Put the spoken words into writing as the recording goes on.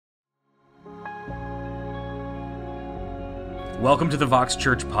Welcome to the Vox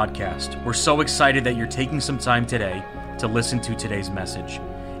Church podcast. We're so excited that you're taking some time today to listen to today's message.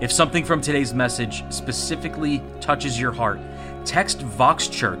 If something from today's message specifically touches your heart, text Vox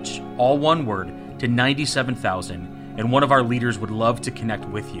Church, all one word, to 97,000, and one of our leaders would love to connect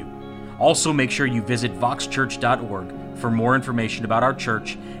with you. Also, make sure you visit voxchurch.org for more information about our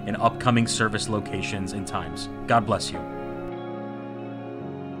church and upcoming service locations and times. God bless you.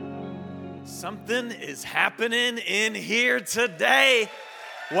 Something is happening in here today.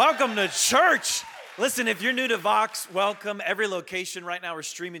 Welcome to church. Listen, if you're new to Vox, welcome. Every location right now, we're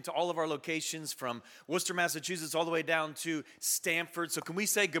streaming to all of our locations from Worcester, Massachusetts, all the way down to Stamford. So can we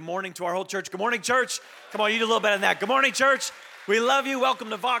say good morning to our whole church? Good morning, church. Come on, you do a little better than that. Good morning, church. We love you. Welcome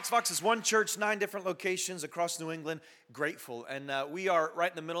to Vox. Vox is one church, 9 different locations across New England. Grateful. And we are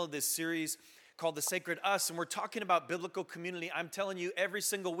right in the middle of this series called The Sacred Us, and we're talking about biblical community. I'm telling you, every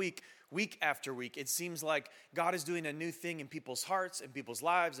single week after week, it seems like God is doing a new thing in people's hearts and people's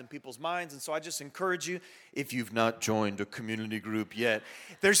lives and people's minds. And so I just encourage you, if you've not joined a community group yet,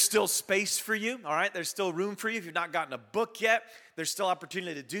 there's still space for you, all right? There's still room for you. If you've not gotten a book yet, there's still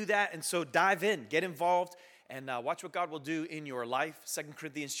opportunity to do that. And so dive in, get involved, and watch what God will do in your life. 2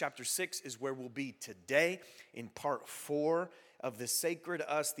 Corinthians chapter 6 is where we'll be today in part 4 of The Sacred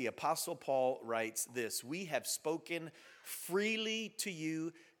Us. The Apostle Paul writes this: "We have spoken freely to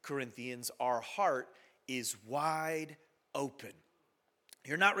you, Corinthians. Our heart is wide open."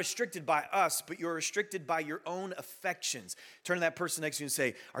 You're not restricted by us, but you're restricted by your own affections. Turn to that person next to you and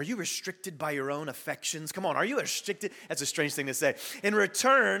say, "Are you restricted by your own affections?" Come on, are you restricted? That's a strange thing to say. "In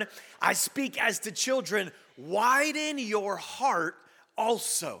return, I speak as to children, widen your heart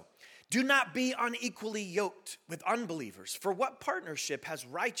also. Do not be unequally yoked with unbelievers. For what partnership has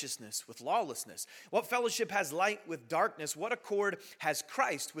righteousness with lawlessness? What fellowship has light with darkness? What accord has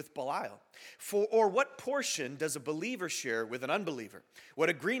Christ with Belial? Or what portion does a believer share with an unbeliever? What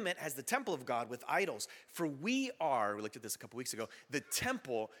agreement has the temple of God with idols? For we looked at this a couple weeks ago, the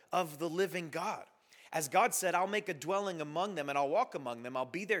temple of the living God. As God said, I'll make a dwelling among them and I'll walk among them. I'll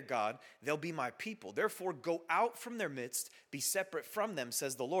be their God. They'll be my people. Therefore, go out from their midst. Be separate from them,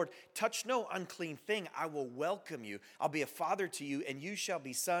 says the Lord. Touch no unclean thing. I will welcome you. I'll be a father to you, and you shall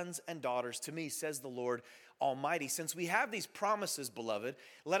be sons and daughters to me, says the Lord Almighty." Since we have these promises, beloved,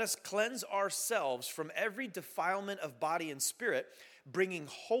 let us cleanse ourselves from every defilement of body and spirit, bringing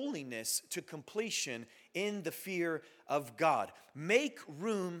holiness to completion in the fear of God. Make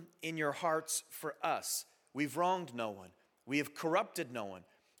room in your hearts for us. We've wronged no one. We have corrupted no one.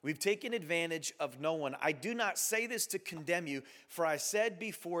 We've taken advantage of no one. I do not say this to condemn you, for I said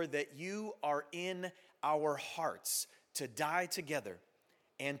before that you are in our hearts to die together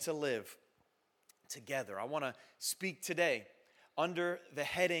and to live together. I want to speak today under the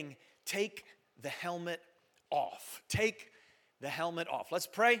heading, Take the Helmet Off. Take the helmet off. Let's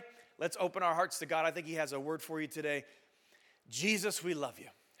pray. Let's open our hearts to God. I think He has a word for you today. Jesus, we love you.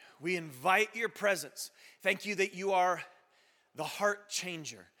 We invite your presence. Thank you that you are the heart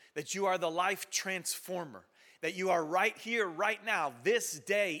changer, that you are the life transformer, that you are right here, right now, this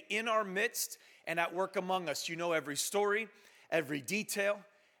day in our midst and at work among us. You know every story, every detail,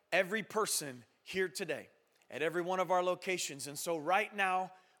 every person here today at every one of our locations. And so right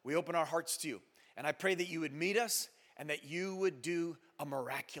now, we open our hearts to you. And I pray that you would meet us and that you would do a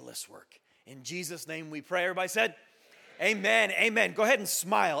miraculous work. In Jesus' name we pray. Everybody said, amen, amen. Go ahead and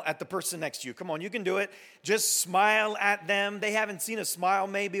smile at the person next to you. Come on, you can do it. Just smile at them. They haven't seen a smile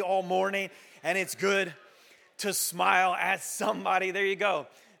maybe all morning, and it's good to smile at somebody. There you go.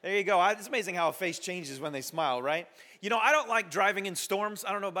 There you go. It's amazing how a face changes when they smile, right? You know, I don't like driving in storms.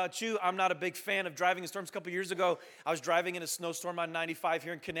 I don't know about you. I'm not a big fan of driving in storms. A couple years ago, I was driving in a snowstorm on 95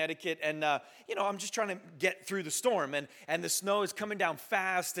 here in Connecticut, and, I'm just trying to get through the storm, and the snow is coming down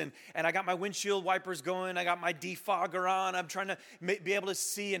fast, and I got my windshield wipers going. I got my defogger on. I'm trying to be able to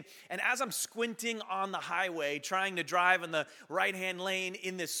see, and as I'm squinting on the highway, trying to drive in the right-hand lane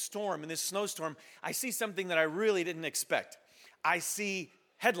in this storm, in this snowstorm, I see something that I really didn't expect. I see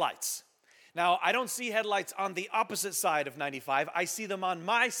headlights. Now, I don't see headlights on the opposite side of 95. I see them on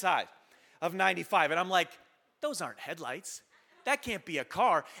my side of 95. And I'm like, those aren't headlights. That can't be a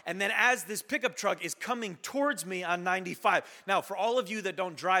car. And then as this pickup truck is coming towards me on 95. Now, for all of you that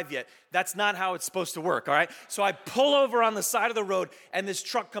don't drive yet, that's not how it's supposed to work, all right? So I pull over on the side of the road, and this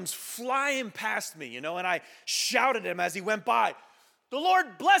truck comes flying past me, and I shouted at him as he went by, "The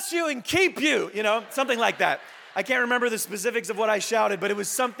Lord bless you and keep you," something like that. I can't remember the specifics of what I shouted, but it was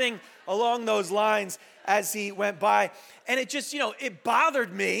something along those lines as he went by. And it just, it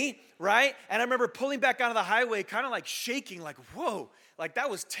bothered me, right? And I remember pulling back onto the highway, kind of like shaking, like, whoa, Like, that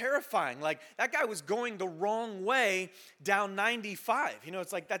was terrifying. Like, that guy was going the wrong way down 95. You know,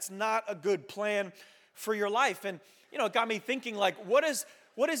 it's like, that's not a good plan for your life. And, you know, it got me thinking, like, what is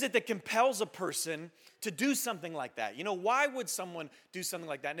it that compels a person to do something like that? You know, why would someone do something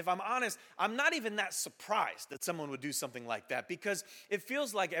like that? And if I'm honest, I'm not even that surprised that someone would do something like that, because it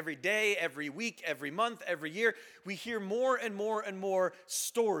feels like every day, every week, every month, every year, we hear more and more and more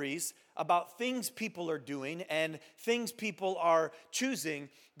stories about things people are doing and things people are choosing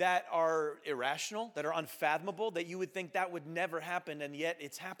that are irrational, that are unfathomable, that you would think that would never happen, and yet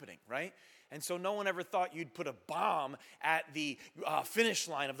it's happening, right? And so no one ever thought you'd put a bomb at the finish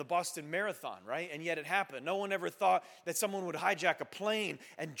line of the Boston Marathon, right? And yet it happened. No one ever thought that someone would hijack a plane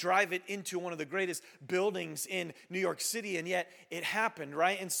and drive it into one of the greatest buildings in New York City, and yet it happened,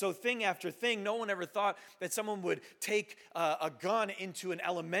 right? And so thing after thing, no one ever thought that someone would take a gun into an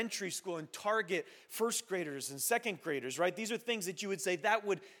elementary school and target first graders and second graders, right? These are things that you would say that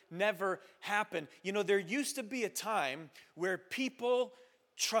would never happen. You know, there used to be a time where people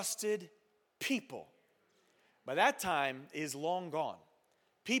trusted people. But that time is long gone.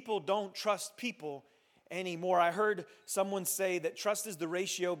 People don't trust people anymore. I heard someone say that trust is the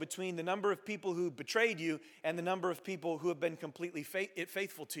ratio between the number of people who betrayed you and the number of people who have been completely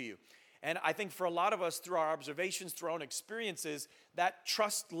faithful to you. And I think for a lot of us, through our observations, through our own experiences, that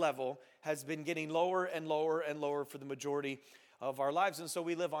trust level has been getting lower and lower and lower for the majority of our lives. And so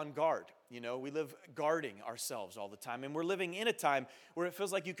we live on guard. You know, we live guarding ourselves all the time. And we're living in a time where it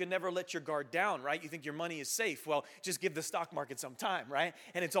feels like you can never let your guard down, right? You think your money is safe. Well, just give the stock market some time, right?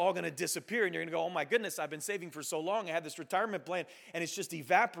 And it's all going to disappear. And you're going to go, oh my goodness, I've been saving for so long. I had this retirement plan and it's just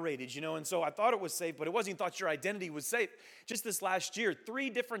evaporated, you know? And so I thought it was safe, but it wasn't. You thought your identity was safe. Just this last year, 3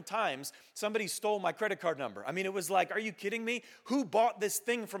 different times, somebody stole my credit card number. I mean, it was like, are you kidding me? Who bought this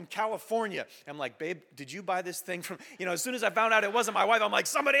thing from California? I'm like, babe, did you buy this thing from, you know, as soon as I found out it wasn't my wife, I'm like,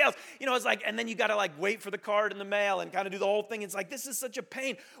 somebody else. You know, it's like, and then you got to like wait for the card in the mail and kind of do the whole thing. It's like, this is such a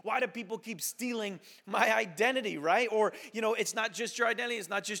pain. Why do people keep stealing my identity, right? Or, you know, it's not just your identity. It's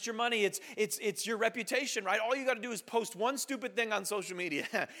not just your money. It's your reputation, right? All you got to do is post one stupid thing on social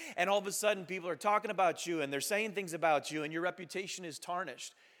media and all of a sudden people are talking about you and they're saying things about you and your reputation is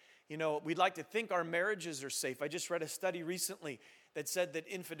tarnished. You know, we'd like to think our marriages are safe. I just read a study recently that said that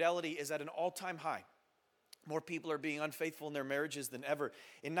infidelity is at an all-time high. More people are being unfaithful in their marriages than ever.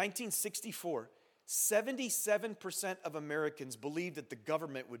 In 1964, 77% of Americans believed that the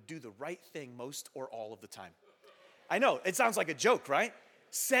government would do the right thing most or all of the time. I know, it sounds like a joke, right?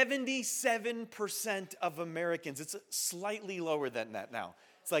 77% of Americans. It's slightly lower than that now.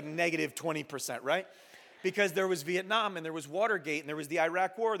 It's like negative 20%, right? Because there was Vietnam and there was Watergate and there was the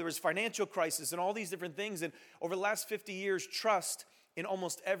Iraq War, there was financial crisis and all these different things. And over the last 50 years, trust in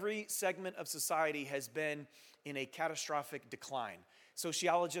almost every segment of society has been in a catastrophic decline.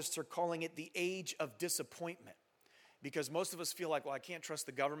 Sociologists are calling it the age of disappointment, because most of us feel like, well, I can't trust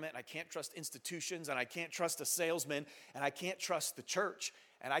the government, and I can't trust institutions, and I can't trust a salesman, and I can't trust the church,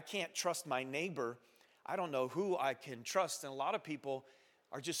 and I can't trust my neighbor. I don't know who I can trust. And a lot of people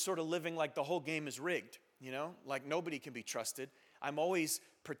are just sort of living like the whole game is rigged, you know, like nobody can be trusted. I'm always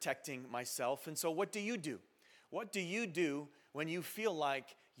protecting myself. And so what do you do? What do you do when you feel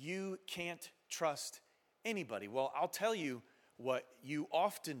like you can't trust anybody? Well, I'll tell you what you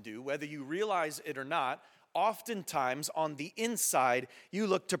often do, whether you realize it or not. Oftentimes on the inside, you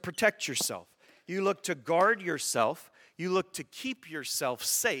look to protect yourself. You look to guard yourself. You look to keep yourself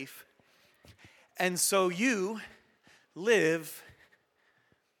safe. And so you live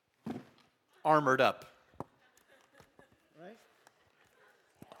armored up. Right?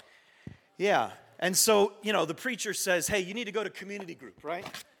 Yeah. And so, you know, the preacher says, hey, you need to go to community group, right?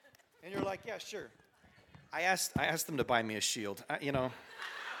 And you're like, yeah, sure. I asked them to buy me a shield. You know,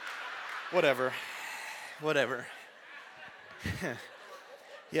 whatever.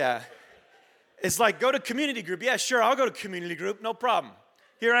 Yeah. It's like, go to community group. Yeah, sure, I'll go to community group. No problem.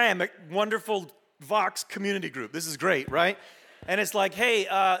 Here I am at wonderful Vox community group. This is great, right? And it's like, hey,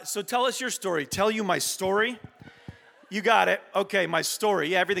 so tell us your story. Tell you my story? You got it. Okay, my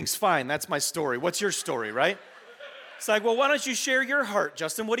story. Yeah, everything's fine. That's my story. What's your story, right? It's like, well, why don't you share your heart,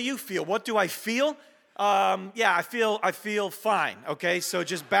 Justin? What do you feel? What do I feel? Yeah, I feel fine. Okay, so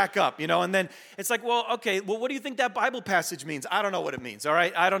just back up, you know. And then it's like, well, okay, well, what do you think that Bible passage means? I don't know what it means, all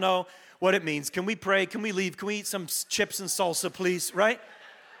right? I don't know what it means. Can we pray? Can we leave? Can we eat some chips and salsa, please, right?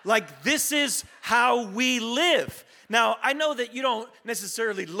 Like, this is how we live. Now, I know that you don't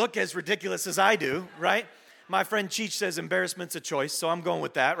necessarily look as ridiculous as I do, right? My friend Cheech says embarrassment's a choice, so I'm going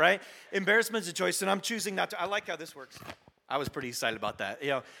with that, right? Embarrassment's a choice, and I'm choosing not to. I like how this works. I was pretty excited about that, you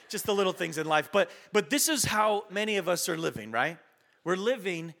know, just the little things in life. But this is how many of us are living, right? We're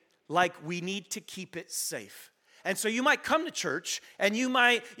living like we need to keep it safe. And so you might come to church and you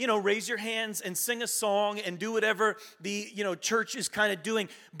might, raise your hands and sing a song and do whatever the, church is kind of doing.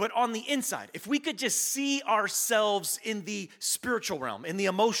 But on the inside, if we could just see ourselves in the spiritual realm, in the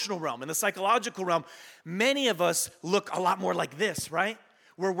emotional realm, in the psychological realm, many of us look a lot more like this, right?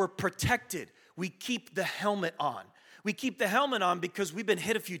 Where we're protected. We keep the helmet on. We keep the helmet on because we've been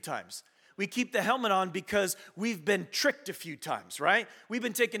hit a few times. We keep the helmet on because we've been tricked a few times, right? We've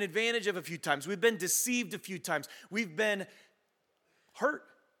been taken advantage of a few times. We've been deceived a few times. We've been hurt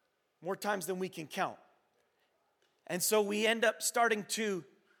more times than we can count. And so we end up starting to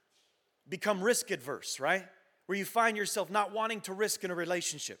become risk adverse, right? Where you find yourself not wanting to risk in a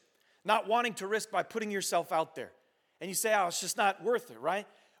relationship, not wanting to risk by putting yourself out there. And you say, it's just not worth it, right?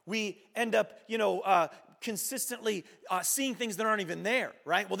 We end up, consistently seeing things that aren't even there,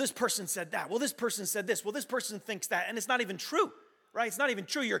 right? Well, this person said that. Well, this person said this. Well, this person thinks that. And it's not even true, right? It's not even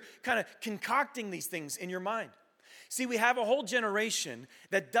true. You're kind of concocting these things in your mind. See, we have a whole generation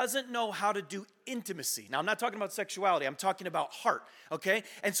that doesn't know how to do intimacy. Now, I'm not talking about sexuality. I'm talking about heart, okay?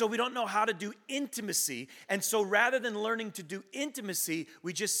 And so we don't know how to do intimacy. And so rather than learning to do intimacy,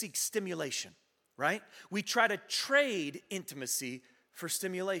 we just seek stimulation, right? We try to trade intimacy for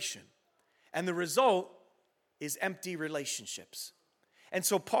stimulation. And the result is empty relationships. And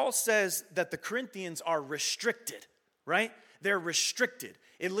so Paul says that the Corinthians are restricted, right? They're restricted.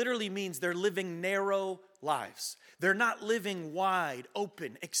 It literally means they're living narrow lives. They're not living wide,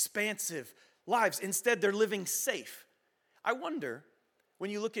 open, expansive lives. Instead, they're living safe. I wonder, when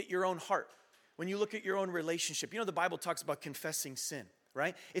you look at your own heart, when you look at your own relationship, the Bible talks about confessing sin,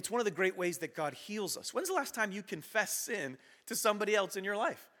 right? It's one of the great ways that God heals us. When's the last time you confessed sin to somebody else in your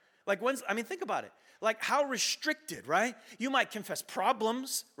life? Think about it. Like how restricted, right? You might confess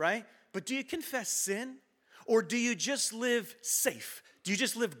problems, right? But do you confess sin? Or do you just live safe? Do you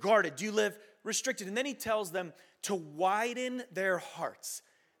just live guarded? Do you live restricted? And then he tells them to widen their hearts.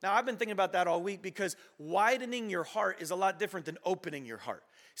 Now, I've been thinking about that all week because widening your heart is a lot different than opening your heart.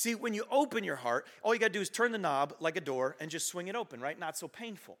 See, when you open your heart, all you got to do is turn the knob like a door and just swing it open, right? Not so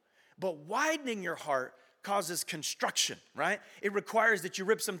painful. But widening your heart causes construction, right? It requires that you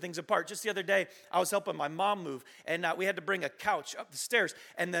rip some things apart. Just the other day, I was helping my mom move, and we had to bring a couch up the stairs,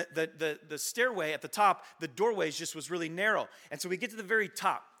 and the stairway at the top, the doorways just was really narrow. And so we get to the very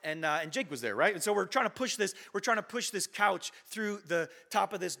top, and Jake was there, right? And so we're trying to push this couch through the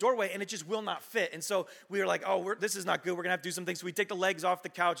top of this doorway, and it just will not fit. And so we were like, this is not good. We're going to have to do some things. So we take the legs off the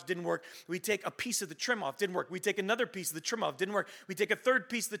couch, didn't work. We take a piece of the trim off, didn't work. We take another piece of the trim off, didn't work. We take a third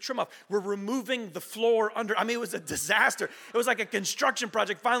piece of the trim off. We're removing the floor under. It was a disaster. It was like a construction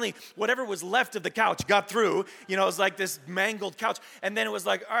project. Finally, whatever was left of the couch got through. It was like this mangled couch. And then it was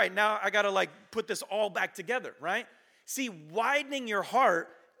like, all right, now I got to put this all back together, right? See, widening your heart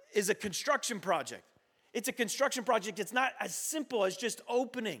is a construction project. It's a construction project. It's not as simple as just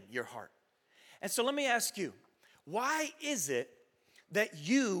opening your heart. And so let me ask you, why is it that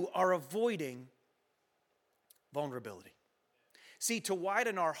you are avoiding vulnerability? See, to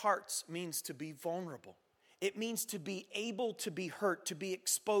widen our hearts means to be vulnerable. It means to be able to be hurt, to be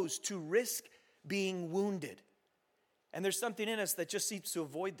exposed, to risk being wounded. And there's something in us that just seems to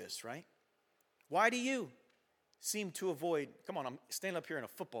avoid this, right? Why do you seem to avoid, come on, I'm standing up here in a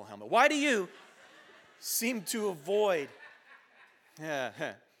football helmet. Why do you seem to avoid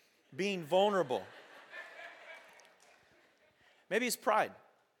being vulnerable? Maybe it's pride.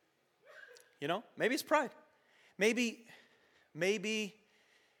 Maybe it's pride. Maybe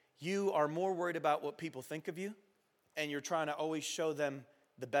you are more worried about what people think of you, and you're trying to always show them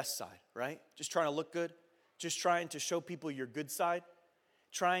the best side, right? Just trying to look good, just trying to show people your good side,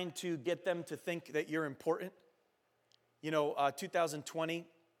 trying to get them to think that you're important. 2020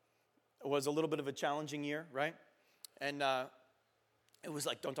 was a little bit of a challenging year, right? And it was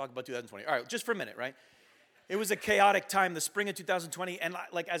like, don't talk about 2020. All right, just for a minute, right? It was a chaotic time, the spring of 2020, and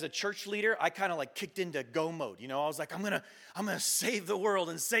as a church leader, I kind of kicked into go mode. I was like, I'm gonna save the world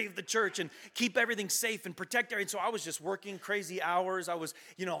and save the church and keep everything safe and protect everything. So I was just working crazy hours. I was,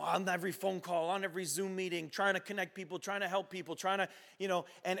 on every phone call, on every Zoom meeting, trying to connect people, trying to help people, trying to,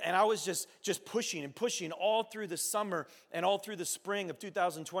 and I was just pushing and pushing all through the summer and all through the spring of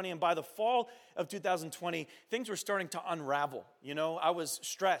 2020. And by the fall of 2020, things were starting to unravel. I was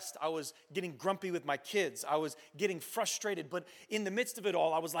stressed. I was getting grumpy with my kids. I was getting frustrated, but in the midst of it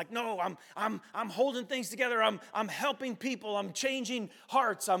all, I was like, no, I'm holding things together. I'm helping people. I'm changing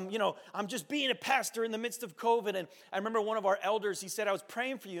hearts. I'm just being a pastor in the midst of COVID. And I remember one of our elders, he said, I was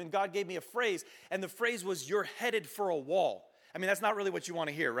praying for you, and God gave me a phrase, and the phrase was, you're headed for a wall. I mean, that's not really what you want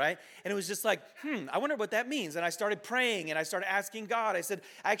to hear, right? And it was just like, I wonder what that means. And I started praying and I started asking God. I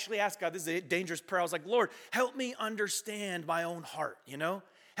actually asked God, this is a dangerous prayer. I was like, Lord, help me understand my own heart,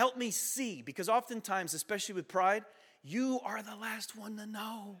 Help me see, because oftentimes, especially with pride, you are the last one to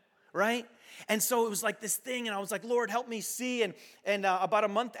know, right? And so it was like this thing, and I was like, Lord, help me see. And about a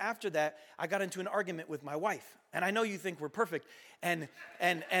month after that, I got into an argument with my wife. And I know you think we're perfect, and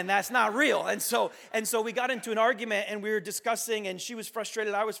that's not real. And so we got into an argument, and we were discussing, and she was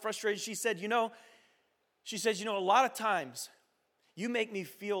frustrated, I was frustrated. She said, a lot of times you make me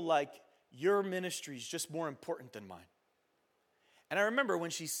feel like your ministry is just more important than mine. And I remember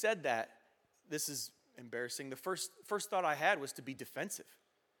when she said that, this is embarrassing, the first thought I had was to be defensive.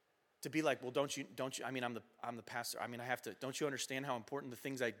 To be like, well, don't you, I mean, I'm the pastor. I mean, I have to, don't you understand how important the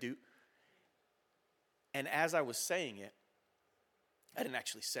things I do? And as I was saying it, I didn't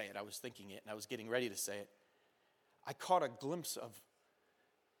actually say it, I was thinking it, and I was getting ready to say it, I caught a glimpse of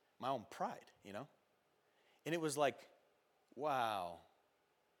my own pride, And it was like, wow,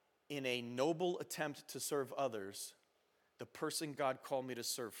 in a noble attempt to serve others, the person God called me to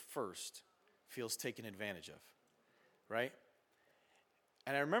serve first feels taken advantage of, right?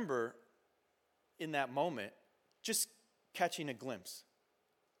 And I remember in that moment just catching a glimpse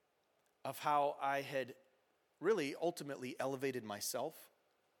of how I had really ultimately elevated myself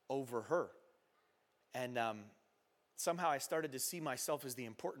over her. And somehow I started to see myself as the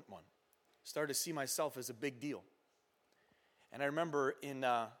important one, started to see myself as a big deal. And I remember in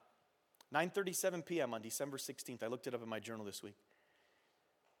 9:37 p.m. on December 16th, I looked it up in my journal this week,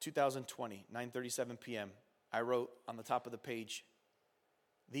 2020, 9:37 p.m., I wrote on the top of the page,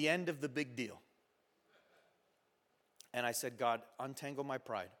 the end of the big deal. And I said, God, untangle my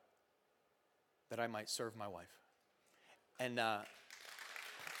pride that I might serve my wife. And I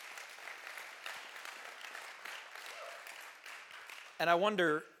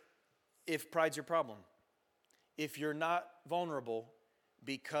wonder if pride's your problem. If you're not vulnerable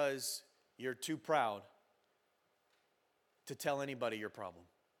because you're too proud to tell anybody your problem,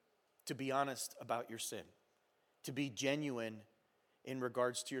 to be honest about your sin, to be genuine in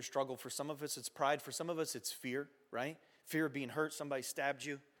regards to your struggle. For some of us, it's pride. For some of us, it's fear, right? Fear of being hurt. Somebody stabbed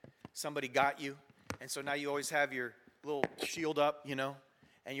you. Somebody got you. And so now you always have your little shield up,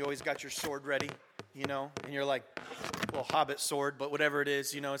 and you always got your sword ready, and you're like, little hobbit sword, but whatever it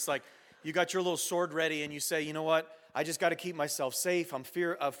is, it's like you got your little sword ready and you say, you know what? I just got to keep myself safe. I'm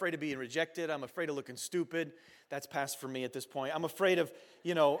afraid of being rejected. I'm afraid of looking stupid. That's past for me at this point. I'm afraid of,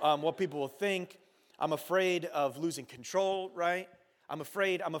 what people will think. I'm afraid of losing control, right? I'm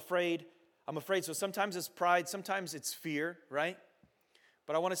afraid. So sometimes it's pride, sometimes it's fear, right?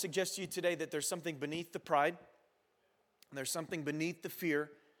 But I want to suggest to you today that there's something beneath the pride, and there's something beneath the fear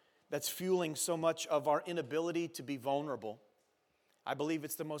that's fueling so much of our inability to be vulnerable. I believe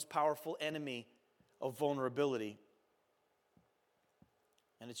it's the most powerful enemy of vulnerability,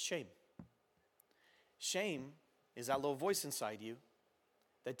 and it's shame. Shame is that little voice inside you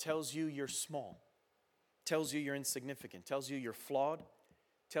that tells you you're small, tells you you're insignificant, tells you you're flawed,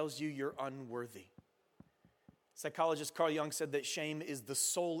 tells you you're unworthy. Psychologist Carl Jung said that shame is the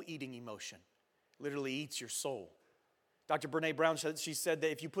soul-eating emotion. It literally eats your soul. Dr. Brené Brown said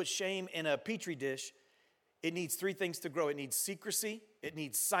that if you put shame in a petri dish, it needs three things to grow. It needs secrecy, it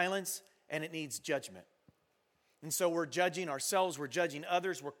needs silence, and it needs judgment. And so we're judging ourselves, we're judging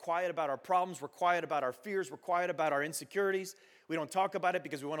others, we're quiet about our problems, we're quiet about our fears, we're quiet about our insecurities. We don't talk about it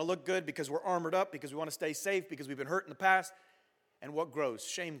because we want to look good, because we're armored up, because we want to stay safe, because we've been hurt in the past. And what grows?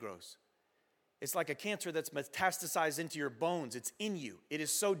 Shame grows. It's like a cancer that's metastasized into your bones. It's in you. It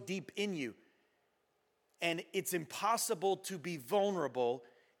is so deep in you. And it's impossible to be vulnerable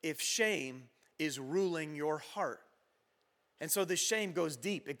if shame is ruling your heart. And so this shame goes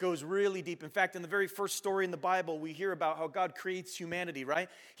deep. It goes really deep. In fact, in the very first story in the Bible, we hear about how God creates humanity, right?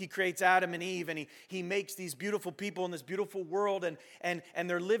 He creates Adam and Eve, and he makes these beautiful people in this beautiful world, and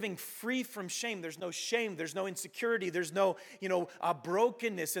they're living free from shame. There's no shame. There's no insecurity. There's no,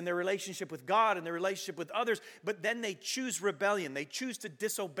 brokenness in their relationship with God and their relationship with others. But then they choose rebellion. They choose to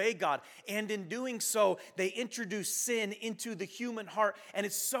disobey God. And in doing so, they introduce sin into the human heart. And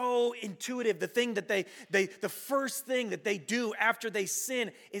it's so intuitive. The first thing that they do after they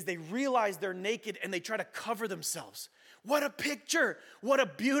sin is they realize they're naked and they try to cover themselves. What a picture. What a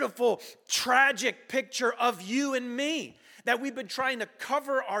beautiful, tragic picture of you and me. that we've been trying to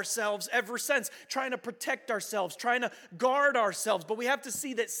cover ourselves ever since, trying to protect ourselves, trying to guard ourselves. But we have to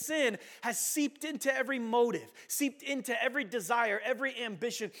see that sin has seeped into every motive, seeped into every desire, every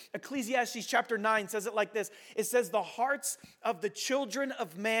ambition. Ecclesiastes chapter 9 says it like this. It says, the hearts of the children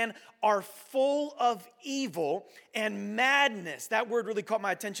of man are full of evil and madness. That word really caught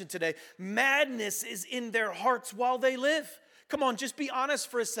my attention today. Madness is in their hearts while they live. Come on, just be honest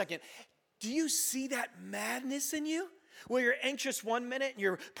for a second. Do you see that madness in you? Where you're anxious one minute and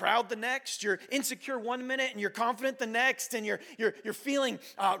you're proud the next, you're insecure one minute and you're confident the next, and you're feeling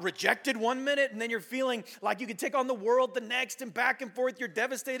rejected one minute, and then you're feeling like you can take on the world the next, and back and forth, you're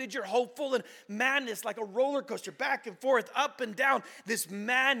devastated, you're hopeful, and madness like a roller coaster, back and forth, up and down, this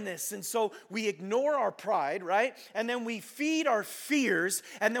madness. And so we ignore our pride, right? And then we feed our fears,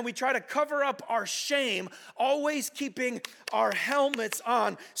 and then we try to cover up our shame, always keeping our helmets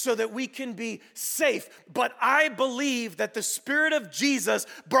on so that we can be safe. But I believe that the Spirit of Jesus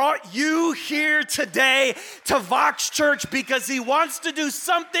brought you here today to Vox Church because He wants to do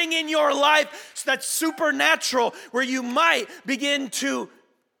something in your life that's supernatural, where you might begin to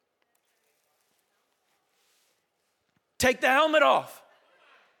take the helmet off,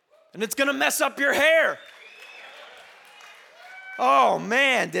 and it's going to mess up your hair. Oh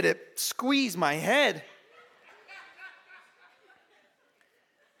man, did it squeeze my head.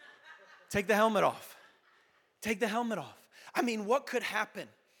 Take the helmet off. Take the helmet off. I mean, what could happen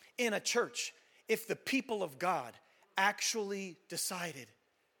in a church if the people of God actually decided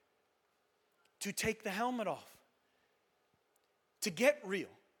to take the helmet off, to get real,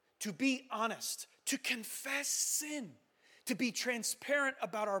 to be honest, to confess sin, to be transparent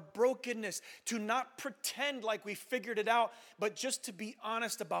about our brokenness, to not pretend like we figured it out, but just to be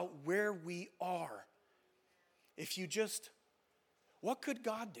honest about where we are? What could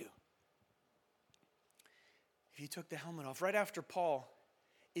God do if you took the helmet off? Right after Paul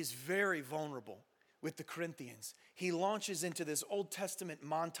is very vulnerable with the Corinthians, he launches into this Old Testament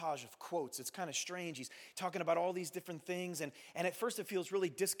montage of quotes. It's kind of strange. He's talking about all these different things, and at first it feels really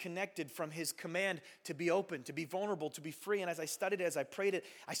disconnected from his command to be open, to be vulnerable, to be free. And as I studied it, as I prayed it,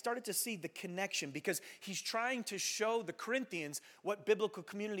 I started to see the connection, because he's trying to show the Corinthians what biblical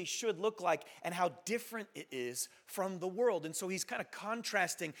community should look like and how different it is from the world. And so he's kind of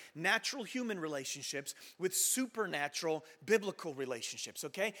contrasting natural human relationships with supernatural biblical relationships,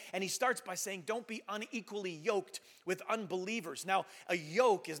 okay? And he starts by saying, don't be unequally yoked with unbelievers. Now, a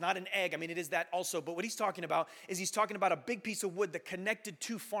yoke is not an egg. I mean, it is that also. But what he's talking about is he's talking about a big piece of wood that connected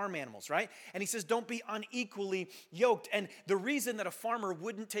two farm animals, right? And he says, don't be unequally yoked. And the reason that a farmer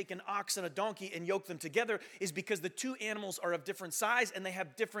wouldn't take an ox and a donkey and yoke them together is because the two animals are of different size and they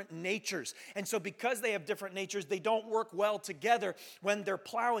have different natures. And so because they have different natures, they don't work well together when they're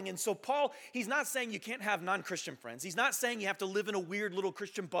plowing. And so Paul, he's not saying you can't have non-Christian friends. He's not saying you have to live in a weird little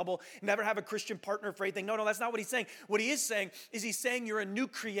Christian bubble, never have a Christian partner for anything. No, that's not what he's saying. What he is saying is he's saying you're a new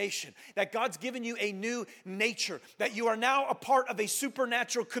creation, that God's given you a new nature, that you are now a part of a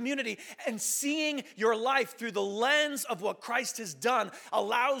supernatural community, and seeing your life through the lens of what Christ has done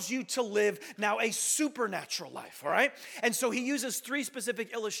allows you to live now a supernatural life, all right? And so he uses three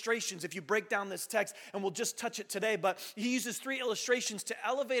specific illustrations if you break down this text, and we'll just touch it today, but he uses three illustrations to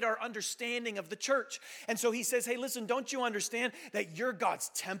elevate our understanding of the church. And so he says, hey, listen, don't you understand that you're God's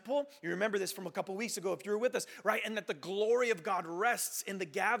temple? You remember this from a couple weeks ago if you were with us, right? And that the glory of God rests in the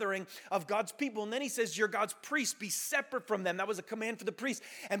gathering of God's people. And then he says, you're God's priest, be separate from them. That was a command for the priest.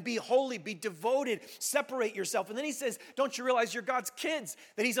 And be holy, be devoted, separate yourself. And then he says, don't you realize you're God's kids,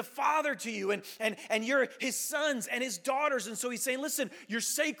 that he's a father to you, and you're his sons and his daughters. And so he's saying, listen, you're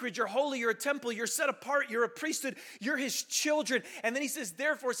sacred, you're holy, you're a temple, you're set apart, you're a priesthood, you're his children. And then he says,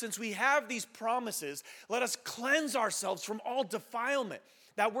 therefore, since we have these promises, let us cleanse ourselves from all defilement.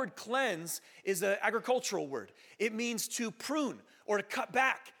 That word cleanse is an agricultural word. It means to prune or to cut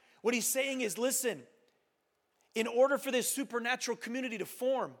back. What he's saying is, listen, in order for this supernatural community to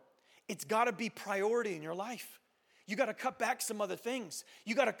form, it's got to be priority in your life. You got to cut back some other things.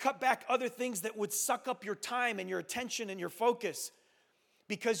 You got to cut back other things that would suck up your time and your attention and your focus.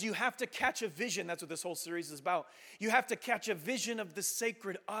 Because you have to catch a vision. That's what this whole series is about. You have to catch a vision of the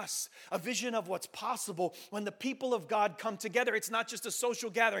sacred us, a vision of what's possible when the people of God come together. It's not just a social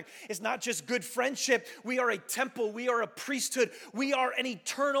gathering. It's not just good friendship. We are a temple. We are a priesthood. We are an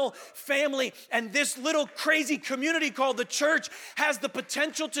eternal family. And this little crazy community called the church has the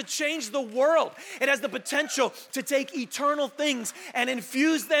potential to change the world. It has the potential to take eternal things and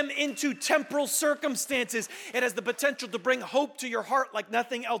infuse them into temporal circumstances. It has the potential to bring hope to your heart like nothing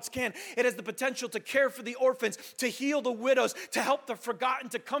nothing else can. It has the potential to care for the orphans, to heal the widows, to help the forgotten,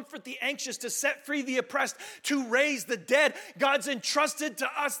 to comfort the anxious, to set free the oppressed, to raise the dead. God's entrusted to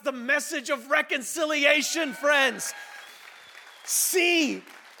us the message of reconciliation, friends. See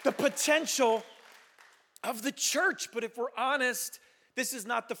the potential of the church. But if we're honest, this is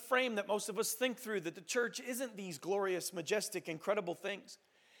not the frame that most of us think through, that the church isn't these glorious, majestic, incredible things.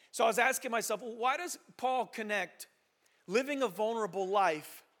 So I was asking myself, well, why does Paul connect living a vulnerable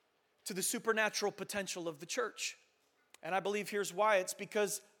life to the supernatural potential of the church? And I believe here's why. It's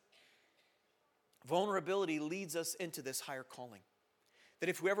because vulnerability leads us into this higher calling. That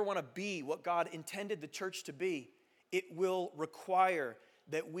if we ever want to be what God intended the church to be, it will require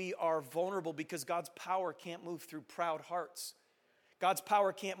that we are vulnerable, because God's power can't move through proud hearts. God's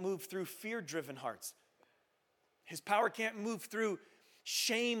power can't move through fear-driven hearts. His power can't move through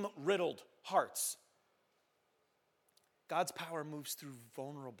shame-riddled hearts. God's power moves through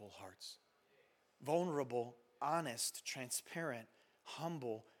vulnerable hearts. Vulnerable, honest, transparent,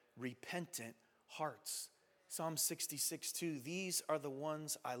 humble, repentant hearts. Psalm 66:2, these are the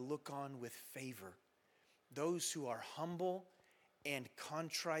ones I look on with favor. Those who are humble and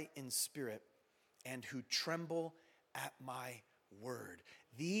contrite in spirit, and who tremble at my word.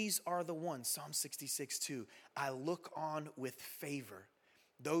 These are the ones, Psalm 66:2, I look on with favor.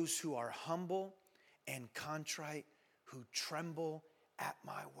 Those who are humble and contrite, who tremble at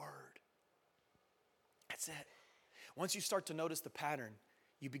my word. That's it. Once you start to notice the pattern,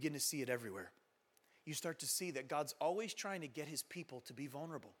 you begin to see it everywhere. You start to see that God's always trying to get his people to be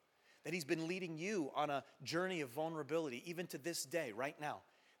vulnerable. That he's been leading you on a journey of vulnerability, even to this day, right now.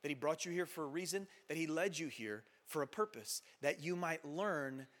 That he brought you here for a reason, that he led you here for a purpose, that you might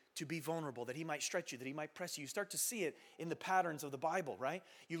learn to be vulnerable, that he might stretch you, that he might press you. You start to see it in the patterns of the Bible, right?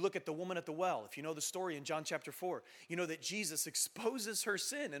 You look at the woman at the well. If you know the story in John chapter 4, you know that Jesus exposes her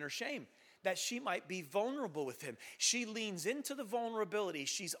sin and her shame, that she might be vulnerable with him. She leans into the vulnerability.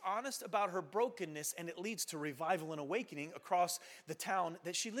 She's honest about her brokenness, and it leads to revival and awakening across the town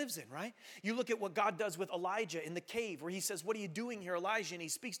that she lives in, right? You look at what God does with Elijah in the cave, where he says, what are you doing here, Elijah? And he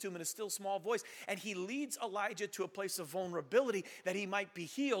speaks to him in a still small voice, and he leads Elijah to a place of vulnerability that he might be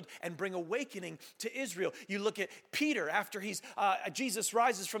healed and bring awakening to Israel. You look at Peter after Jesus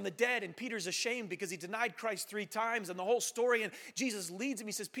rises from the dead, and Peter's ashamed because he denied Christ 3 times, and the whole story, and Jesus leads him.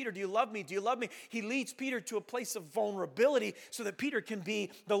 He says, Peter, do you love me? Do you love me? He leads Peter to a place of vulnerability so that Peter can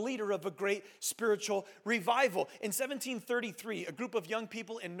be the leader of a great spiritual revival. In 1733, a group of young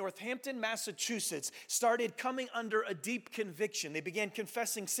people in Northampton, Massachusetts started coming under a deep conviction. They began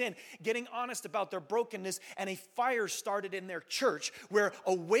confessing sin, getting honest about their brokenness, and a fire started in their church where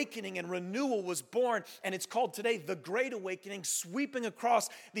awakening and renewal was born, and it's called today the Great Awakening, sweeping across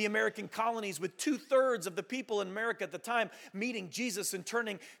the American colonies with 2/3 of the people in America at the time meeting Jesus and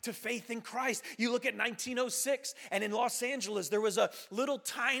turning to faith in Christ. You look at 1906, and in Los Angeles, there was a little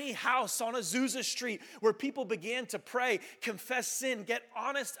tiny house on Azusa Street where people began to pray, confess sin, get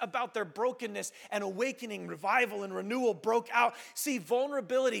honest about their brokenness, and awakening, revival, and renewal broke out. See,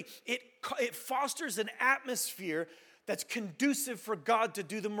 vulnerability, it fosters an atmosphere that's conducive for God to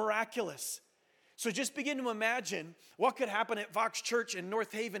do the miraculous. So just begin to imagine what could happen at Vox Church in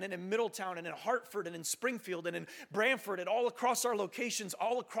North Haven and in Middletown and in Hartford and in Springfield and in Brantford and all across our locations,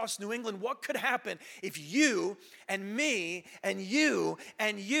 all across New England. What could happen if you and me and you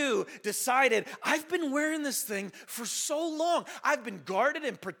decided, I've been wearing this thing for so long. I've been guarded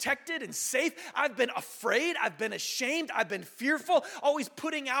and protected and safe. I've been afraid. I've been ashamed. I've been fearful, always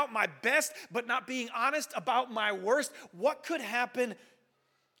putting out my best but not being honest about my worst. What could happen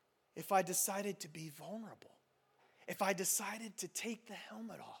if I decided to be vulnerable? If I decided to take the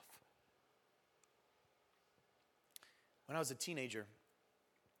helmet off? When I was a teenager,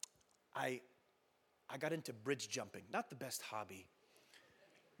 I got into bridge jumping. Not the best hobby,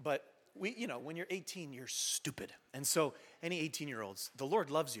 but when you're 18, you're stupid. And so any 18-year-olds, the Lord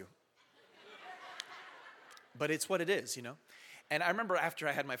loves you. But it's what it is, And I remember after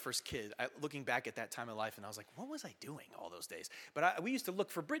I had my first kid, looking back at that time of life, and I was like, what was I doing all those days? But we used to look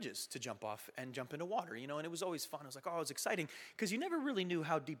for bridges to jump off and jump into water, and it was always fun. I was like, it was exciting, because you never really knew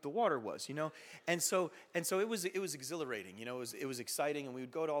how deep the water was, And so it was exhilarating, it was exciting, and we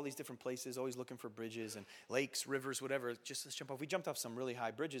would go to all these different places, always looking for bridges and lakes, rivers, whatever, just to jump off. We jumped off some really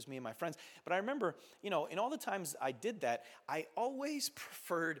high bridges, me and my friends. But I remember, in all the times I did that, I always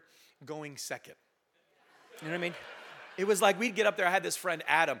preferred going second. You know what I mean? It was like we'd get up there. I had this friend,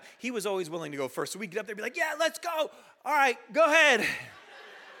 Adam. He was always willing to go first. So we'd get up there and be like, yeah, let's go. All right, go ahead.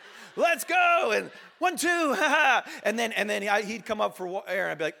 Let's go. And 1, 2, and then he'd come up for air,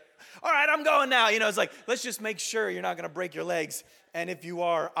 and I'd be like, All right, I'm going now. It's like, let's just make sure you're not going to break your legs. And if you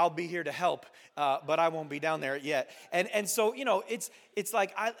are, I'll be here to help, but I won't be down there yet. And so, it's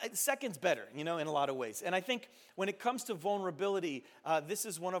like second's better, in a lot of ways. And I think when it comes to vulnerability, this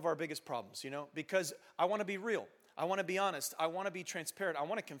is one of our biggest problems, because I want to be real. I want to be honest. I want to be transparent. I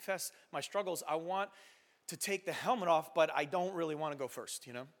want to confess my struggles. I want to take the helmet off, but I don't really want to go first,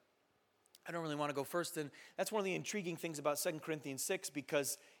 I don't really want to go first. And that's one of the intriguing things about 2 Corinthians 6,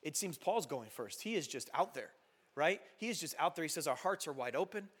 because it seems Paul's going first. He is just out there, right? He is just out there. He says our hearts are wide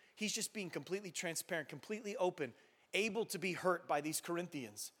open. He's just being completely transparent, completely open, able to be hurt by these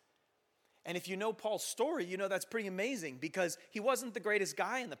Corinthians. And if you know Paul's story, that's pretty amazing, because he wasn't the greatest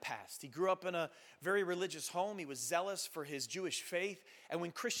guy in the past. He grew up in a very religious home. He was zealous for his Jewish faith. And when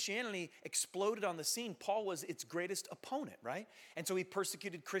Christianity exploded on the scene, Paul was its greatest opponent, right? And so he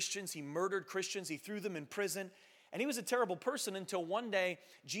persecuted Christians. He murdered Christians. He threw them in prison. And he was a terrible person until one day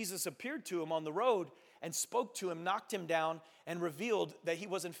Jesus appeared to him on the road and spoke to him, knocked him down, and revealed that he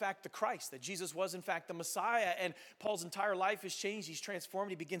was in fact the Christ, that Jesus was in fact the Messiah. And Paul's entire life has changed. He's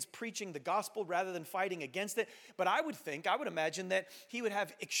transformed. He begins preaching the gospel rather than fighting against it. But I would imagine that he would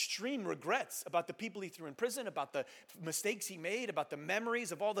have extreme regrets about the people he threw in prison, about the mistakes he made, about the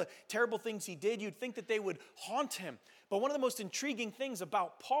memories of all the terrible things he did. You'd think that they would haunt him. But one of the most intriguing things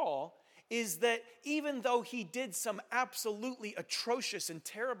about Paul is that even though he did some absolutely atrocious and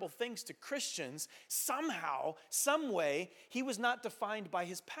terrible things to Christians, somehow, some way, he was not defined by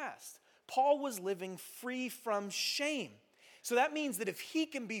his past. Paul was living free from shame. So that means that if he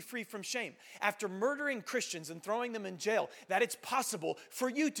can be free from shame after murdering Christians and throwing them in jail, that it's possible for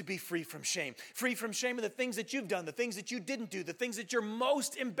you to be free from shame of the things that you've done, the things that you didn't do, the things that you're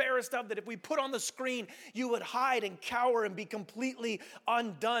most embarrassed of, that if we put on the screen, you would hide and cower and be completely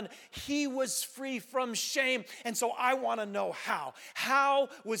undone. He was free from shame. And so I want to know how. How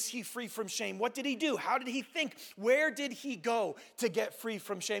was he free from shame? What did he do? How did he think? Where did he go to get free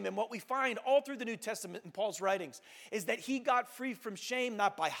from shame? And what we find all through the New Testament in Paul's writings is that he got free from shame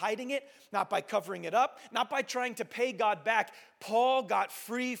not by hiding it, not by covering it up, not by trying to pay God back. Paul got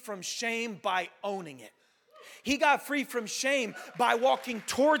free from shame by owning it. He got free from shame by walking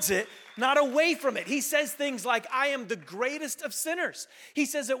towards it, not away from it. He says things like, I am the greatest of sinners. He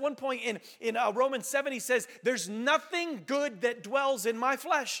says at one point in Romans 7, he says, there's nothing good that dwells in my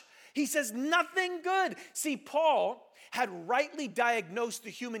flesh. He says nothing good. See, Paul had rightly diagnosed the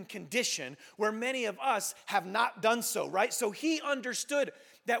human condition where many of us have not done so, right? So he understood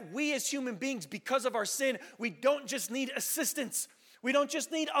that we as human beings, because of our sin, we don't just need assistance. We don't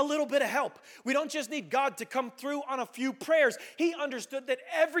just need a little bit of help. We don't just need God to come through on a few prayers. He understood that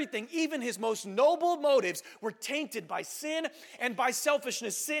everything, even his most noble motives, were tainted by sin and by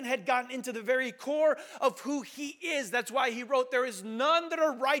selfishness. Sin had gotten into the very core of who he is. That's why he wrote, there is none that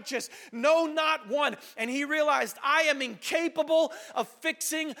are righteous, no, not one. And he realized, I am incapable of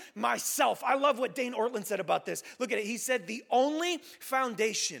fixing myself. I love what Dane Ortland said about this. Look at it. He said, the only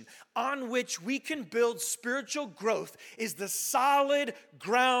foundation on which we can build spiritual growth is the solid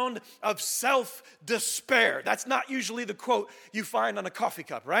ground of self-despair. That's not usually the quote you find on a coffee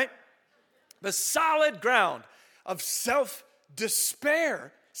cup, right? The solid ground of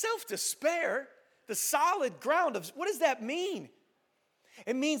self-despair. Self-despair? The solid ground of, what does that mean?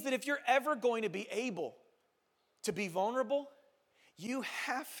 It means that if you're ever going to be able to be vulnerable, you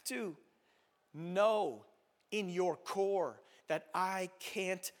have to know in your core that I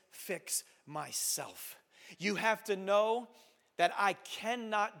can't fix myself. You have to know that I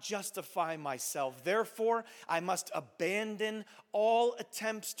cannot justify myself. Therefore, I must abandon all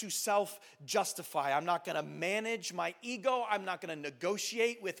attempts to self-justify. I'm not going to manage my ego. I'm not going to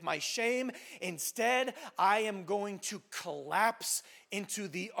negotiate with my shame. Instead, I am going to collapse into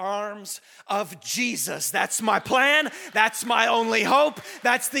the arms of Jesus. That's my plan. That's my only hope.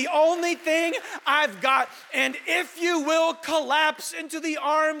 That's the only thing I've got. And if you will collapse into the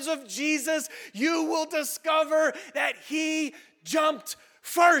arms of Jesus, you will discover that he jumped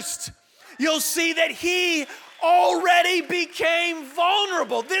first. You'll see that he already became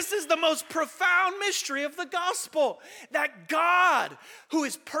vulnerable. This is the most profound mystery of the gospel, that God, who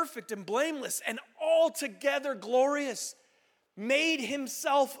is perfect and blameless and altogether glorious, made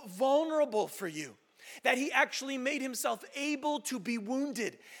himself vulnerable for you. That he actually made himself able to be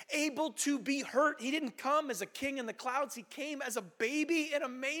wounded, able to be hurt. He didn't come as a king in the clouds. He came as a baby in a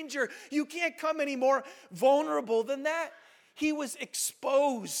manger. You can't come any more vulnerable than that. He was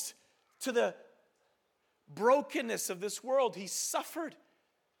exposed to the brokenness of this world. He suffered.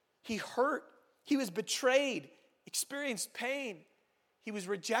 He hurt. He was betrayed, experienced pain. He was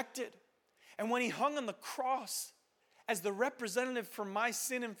rejected. And when he hung on the cross, as the representative for my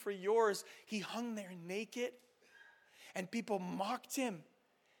sin and for yours, he hung there naked. And people mocked him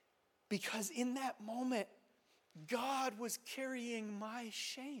because in that moment, God was carrying my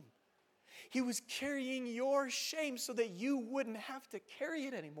shame. He was carrying your shame so that you wouldn't have to carry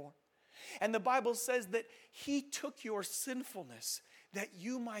it anymore. And the Bible says that he took your sinfulness that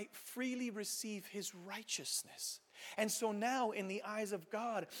you might freely receive his righteousness. And so now, in the eyes of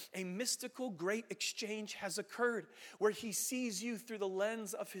God, a mystical great exchange has occurred where he sees you through the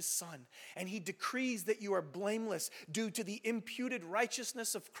lens of his Son. And he decrees that you are blameless due to the imputed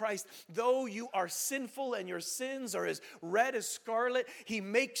righteousness of Christ. Though you are sinful and your sins are as red as scarlet, he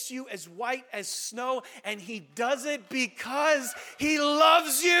makes you as white as snow. And he does it because he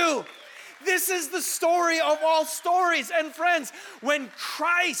loves you. This is the story of all stories. And friends, when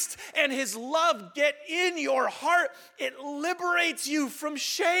Christ and his love get in your heart, it liberates you from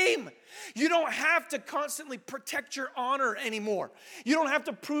shame. You don't have to constantly protect your honor anymore. You don't have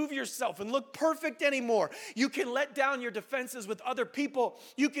to prove yourself and look perfect anymore. You can let down your defenses with other people.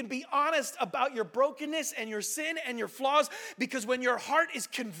 You can be honest about your brokenness and your sin and your flaws, because when your heart is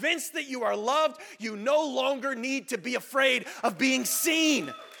convinced that you are loved, you no longer need to be afraid of being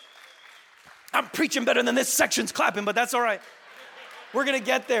seen. I'm preaching better than this section's clapping, but that's all right. We're going to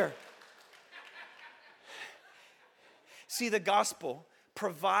get there. See, the gospel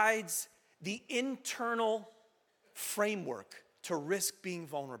provides the internal framework to risk being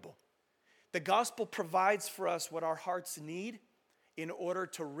vulnerable. The gospel provides for us what our hearts need in order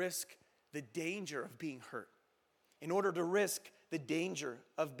to risk the danger of being hurt, in order to risk the danger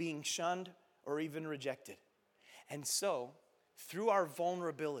of being shunned or even rejected. And so, through our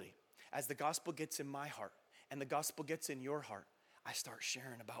vulnerability, as the gospel gets in my heart and the gospel gets in your heart, I start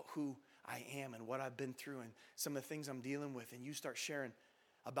sharing about who I am and what I've been through and some of the things I'm dealing with. And you start sharing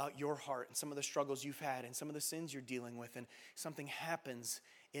about your heart and some of the struggles you've had and some of the sins you're dealing with. And something happens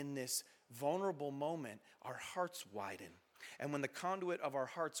in this vulnerable moment. Our hearts widen. And when the conduit of our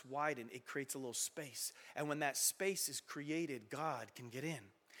hearts widen, it creates a little space. And when that space is created, God can get in.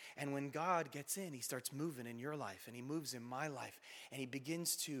 And when God gets in, he starts moving in your life and he moves in my life and he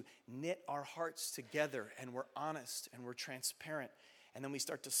begins to knit our hearts together, and we're honest and we're transparent. And then we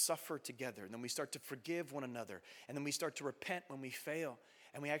start to suffer together, and then we start to forgive one another, and then we start to repent when we fail,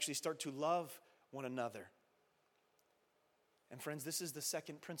 and we actually start to love one another. And friends, this is the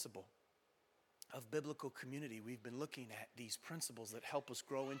second principle of biblical community. We've been looking at these principles that help us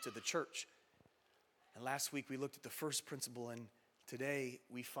grow into the church. And last week we looked at the first principle, and today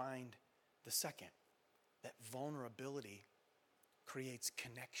we find the second, that vulnerability creates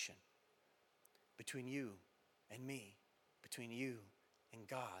connection between you and me, between you and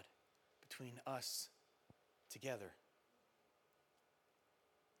God, between us together.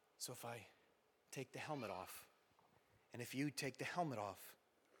 So if I take the helmet off, and if you take the helmet off,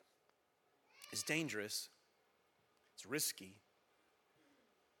 it's dangerous, it's risky,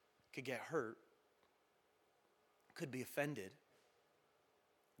 could get hurt, could be offended.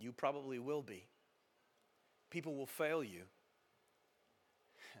 You probably will be. People will fail you.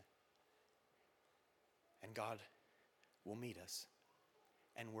 And God will meet us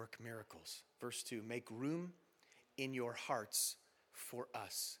and work miracles. Verse 2, make room in your hearts for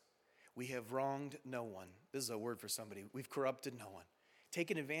us. We have wronged no one. This is a word for somebody. We've corrupted no one,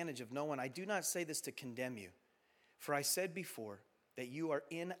 taken advantage of no one. I do not say this to condemn you, for I said before that you are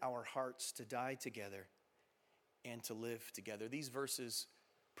in our hearts to die together and to live together. These verses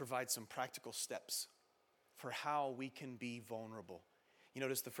provide some practical steps for how we can be vulnerable. You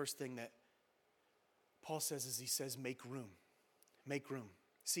notice the first thing that Paul says is he says, make room. Make room.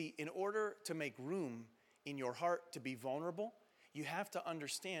 See, in order to make room in your heart to be vulnerable, you have to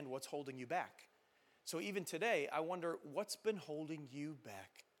understand what's holding you back. So even today, I wonder what's been holding you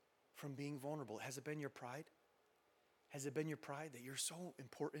back from being vulnerable. Has it been your pride? Has it been your pride that you're so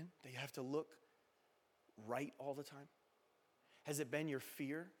important that you have to look right all the time? Has it been your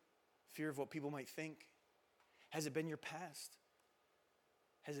fear of what people might think? Has it been your past?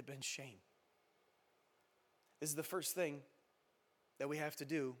 Has it been shame? This is the first thing that we have to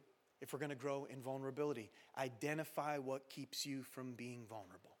do if we're going to grow in vulnerability. Identify what keeps you from being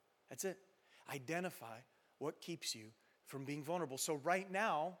vulnerable. That's it. Identify what keeps you from being vulnerable. So right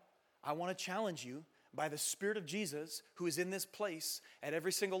now, I want to challenge you by the Spirit of Jesus, who is in this place at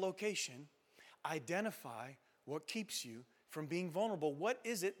every single location. Identify what keeps you from being vulnerable. What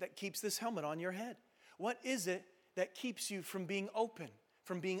is it that keeps this helmet on your head? What is it that keeps you from being open,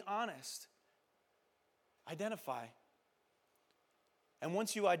 from being honest? Identify. And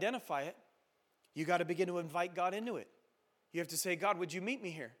once you identify it, you got to begin to invite God into it. You have to say, God, would you meet me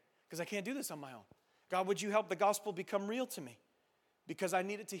here? Because I can't do this on my own. God, would you help the gospel become real to me? Because I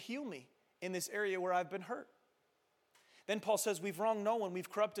need it to heal me in this area where I've been hurt. Then Paul says, we've wronged no one, we've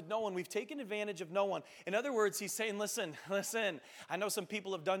corrupted no one, we've taken advantage of no one. In other words, he's saying, listen, I know some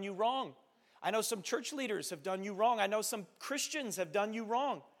people have done you wrong. I know some church leaders have done you wrong. I know some Christians have done you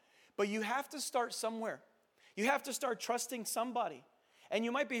wrong. But you have to start somewhere. You have to start trusting somebody. And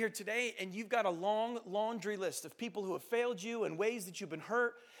you might be here today and you've got a long laundry list of people who have failed you and ways that you've been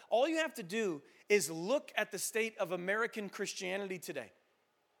hurt. All you have to do is look at the state of American Christianity today.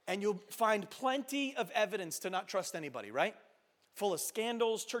 And you'll find plenty of evidence to not trust anybody, right? Full of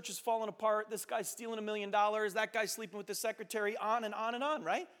scandals, churches falling apart, this guy's stealing $1 million, that guy's sleeping with the secretary, on and on and on,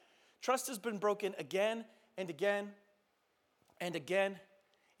 right? Trust has been broken again and again and again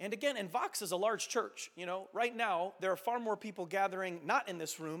and again. And Vox is a large church. You know, right now, there are far more people gathering not in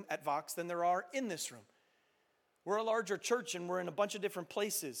this room at Vox than there are in this room. We're a larger church and we're in a bunch of different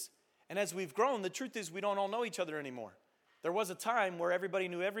places. And as we've grown, the truth is we don't all know each other anymore. There was a time where everybody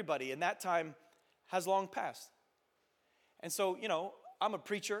knew everybody, and that time has long passed. And so, you know, I'm a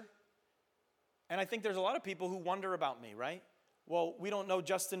preacher, and I think there's a lot of people who wonder about me, right? Well, we don't know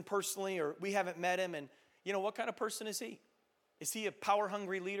Justin personally, or we haven't met him, and, you know, what kind of person is he? Is he a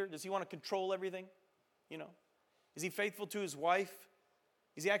power-hungry leader? Does he want to control everything? You know? Is he faithful to his wife?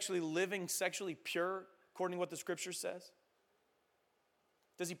 Is he actually living sexually pure, according to what the Scripture says?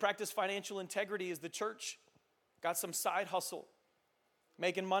 Does he practice financial integrity? Is the church got some side hustle,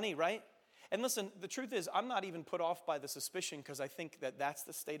 making money, right? And listen, the truth is, I'm not even put off by the suspicion because I think that that's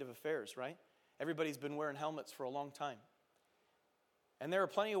the state of affairs, right? Everybody's been wearing helmets for a long time. And there are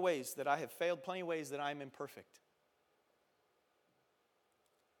plenty of ways that I have failed, plenty of ways that I'm imperfect.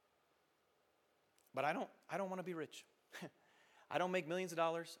 But I don't want to be rich. I don't make millions of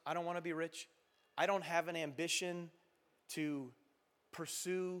dollars. I don't want to be rich. I don't have an ambition to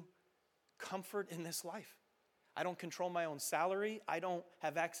pursue comfort in this life. I don't control my own salary. I don't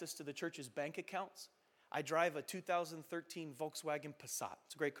have access to the church's bank accounts. I drive a 2013 Volkswagen Passat.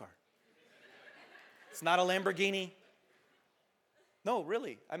 It's a great car. It's not a Lamborghini. No,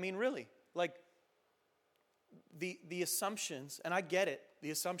 really. I mean, really. Like, the assumptions, and I get it,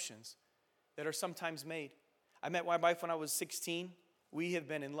 the assumptions that are sometimes made. I met my wife when I was 16. We have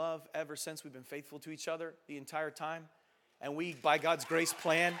been in love ever since. We've been faithful to each other the entire time. And we, by God's grace,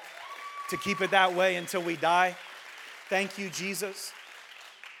 plan to keep it that way until we die. Thank you, Jesus.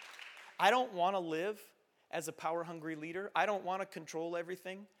 I don't want to live as a power-hungry leader. I don't want to control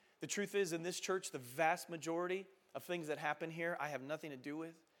everything. The truth is, in this church, the vast majority of things that happen here, I have nothing to do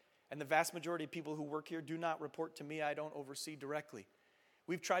with. And the vast majority of people who work here do not report to me. I don't oversee directly.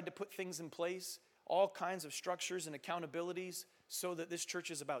 We've tried to put things in place, all kinds of structures and accountabilities, so that this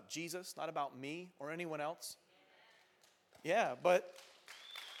church is about Jesus, not about me or anyone else. Yeah, but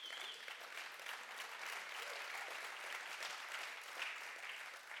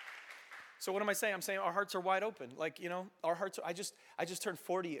so what am I saying? I'm saying our hearts are wide open. Like, you know, our hearts are, I just turned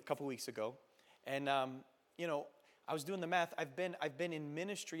 40 a couple weeks ago. And, you know, I was doing the math. I've been in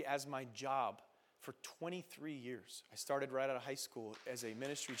ministry as my job for 23 years. I started right out of high school as a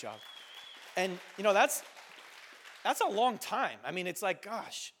ministry job. And, you know, that's a long time. I mean, it's like,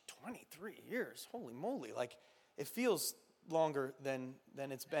 gosh, 23 years. Holy moly. Like, it feels longer than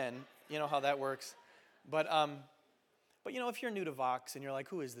it's been. You know how that works. But you know, if you're new to Vox and you're like,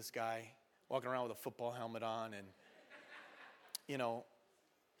 who is this guy walking around with a football helmet on? And, you know,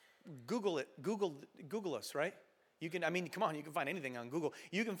 Google it. Google us, right? You can, I mean, come on, you can find anything on Google.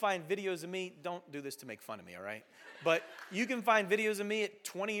 You can find videos of me. Don't do this to make fun of me, all right? But you can find videos of me at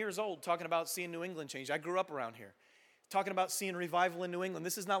 20 years old talking about seeing New England change. I grew up around here. Talking about seeing revival in New England.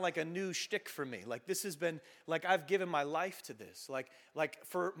 This is not like a new shtick for me. Like, this has been, like, I've given my life to this. Like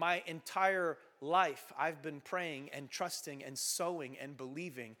for my entire life, I've been praying and trusting and sowing and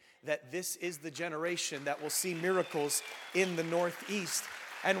believing that this is the generation that will see miracles in the Northeast.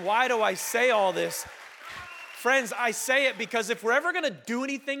 And why do I say all this? Friends, I say it because if we're ever going to do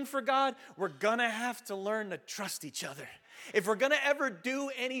anything for God, we're going to have to learn to trust each other. If we're going to ever do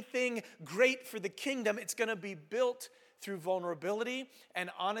anything great for the kingdom, it's going to be built through vulnerability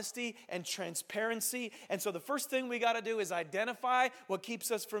and honesty and transparency. And so the first thing we got to do is identify what keeps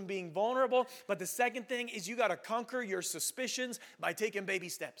us from being vulnerable. But the second thing is you got to conquer your suspicions by taking baby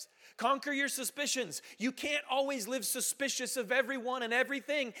steps. Conquer your suspicions. You can't always live suspicious of everyone and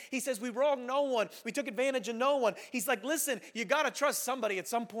everything. He says we wronged no one. We took advantage of no one. He's like, listen, you got to trust somebody at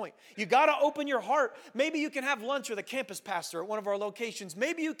some point. You got to open your heart. Maybe you can have lunch with a campus pastor at one of our locations.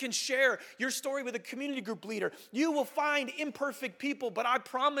 Maybe you can share your story with a community group leader. You will find find imperfect people, but I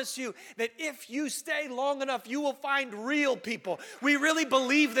promise you that if you stay long enough, you will find real people. We really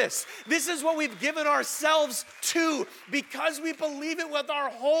believe this. This is what we've given ourselves to because we believe it with our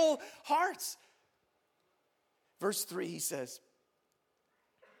whole hearts. Verse 3, he says,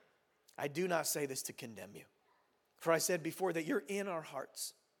 I do not say this to condemn you, for I said before that you're in our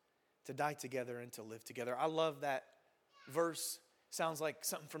hearts to die together and to live together. I love that verse. Sounds like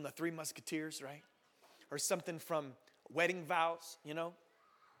something from the Three Musketeers, right? Or something from wedding vows, you know?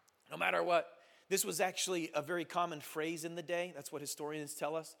 No matter what. This was actually a very common phrase in the day. That's what historians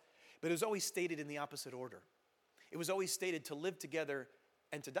tell us. But it was always stated in the opposite order. It was always stated to live together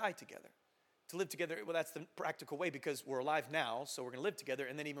and to die together. To live together, well, that's the practical way because we're alive now, so we're going to live together.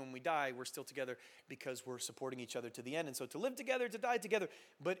 And then even when we die, we're still together because we're supporting each other to the end. And so to live together, to die together.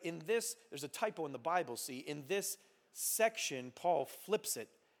 But in this, there's a typo in the Bible, see. In this section, Paul flips it.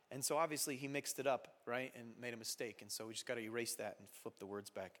 And so obviously he mixed it up, right, and made a mistake. And so we just got to erase that and flip the words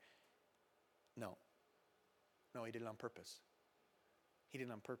back. No, he did it on purpose. He did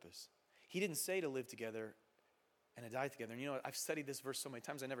it on purpose. He didn't say to live together and to die together. And you know what? I've studied this verse so many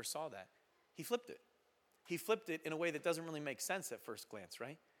times, I never saw that. He flipped it. He flipped it in a way that doesn't really make sense at first glance,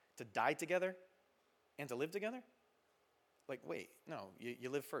 right? To die together and to live together? Like, wait, no, you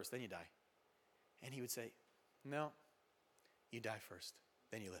live first, then you die. And he would say, no, you die first,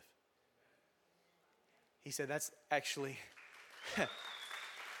 then you live. He said that's actually,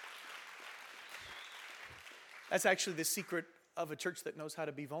 that's actually the secret of a church that knows how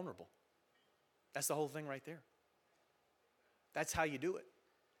to be vulnerable. That's the whole thing right there. That's how you do it.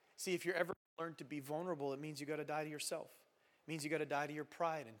 See, if you're ever learned to be vulnerable, it means you got to die to yourself. It means you got to die to your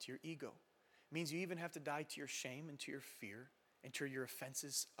pride and to your ego. It means you even have to die to your shame and to your fear and to your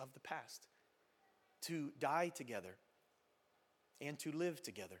offenses of the past. To die together and to live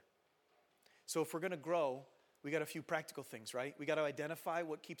together. So if we're going to grow, we got a few practical things, right? We got to identify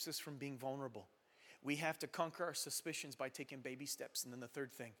what keeps us from being vulnerable. We have to conquer our suspicions by taking baby steps. And then the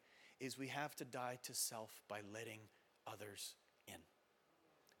third thing is we have to die to self by letting others in.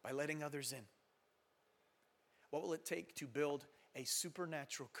 By letting others in. What will it take to build a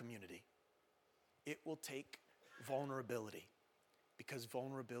supernatural community? It will take vulnerability, because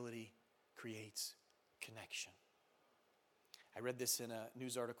vulnerability creates connection. I read this in a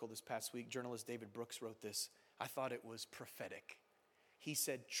news article this past week. Journalist David Brooks wrote this. I thought it was prophetic. He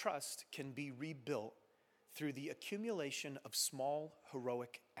said, trust can be rebuilt through the accumulation of small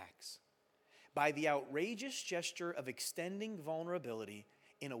heroic acts. By the outrageous gesture of extending vulnerability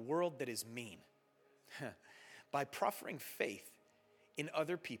in a world that is mean. By proffering faith in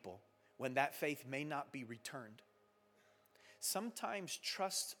other people when that faith may not be returned. Sometimes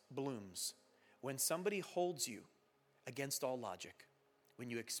trust blooms when somebody holds you against all logic, when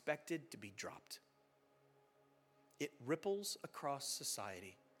you expected to be dropped. It ripples across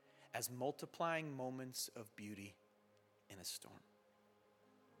society as multiplying moments of beauty in a storm.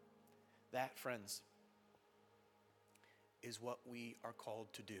 That, friends, is what we are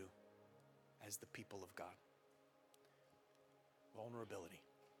called to do as the people of God. Vulnerability.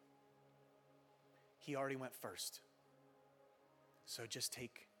 He already went first. So just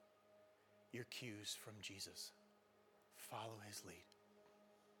take your cues from Jesus. Follow his lead.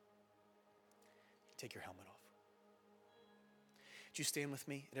 Take your helmet off. Would you stand with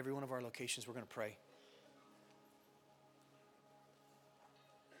me at every one of our locations? We're going to pray.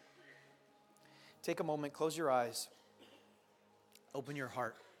 Take a moment, close your eyes, open your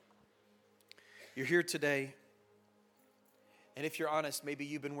heart. You're here today, and if you're honest, maybe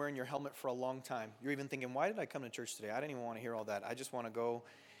you've been wearing your helmet for a long time. You're even thinking, why did I come to church today? I didn't even want to hear all that. I just want to go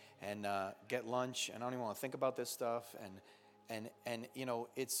and get lunch, and I don't even want to think about this stuff. And you know,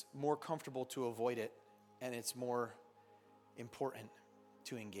 it's more comfortable to avoid it, and it's more important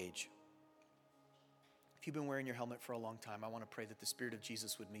to engage. If you've been wearing your helmet for a long time, I want to pray that the Spirit of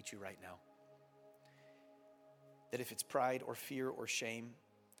Jesus would meet you right now. That if it's pride or fear or shame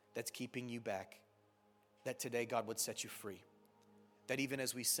that's keeping you back, that today God would set you free. That even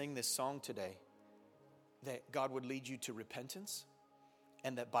as we sing this song today, that God would lead you to repentance,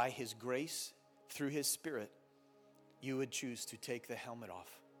 and that by his grace, through his Spirit, you would choose to take the helmet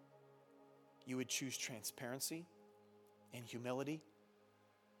off. You would choose transparency and humility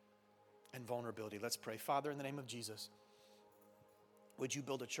and vulnerability. Let's pray. Father, in the name of Jesus, would you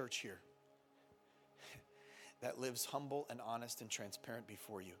build a church here that lives humble and honest and transparent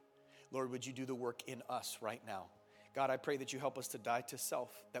before you? Lord, would you do the work in us right now? God, I pray that you help us to die to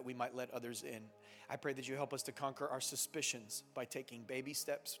self, that we might let others in. I pray that you help us to conquer our suspicions by taking baby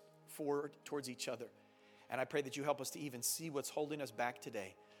steps forward towards each other. And I pray that you help us to even see what's holding us back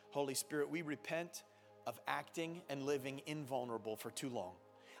today. Holy Spirit, we repent of acting and living invulnerable for too long.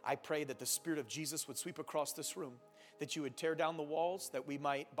 I pray that the Spirit of Jesus would sweep across this room, that you would tear down the walls, that we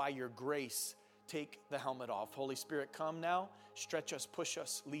might, by your grace, take the helmet off. Holy Spirit, come now, stretch us, push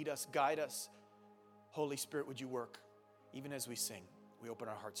us, lead us, guide us. Holy Spirit, would you work? Even as we sing, we open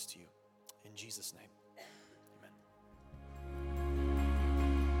our hearts to you. In Jesus' name.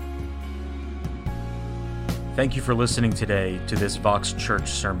 Thank you for listening today to this Vox Church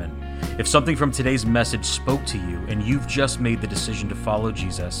sermon. If something from today's message spoke to you and you've just made the decision to follow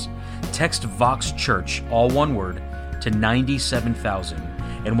Jesus, text Vox Church, all one word, to 97,000,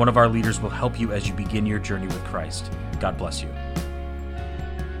 and one of our leaders will help you as you begin your journey with Christ. God bless you.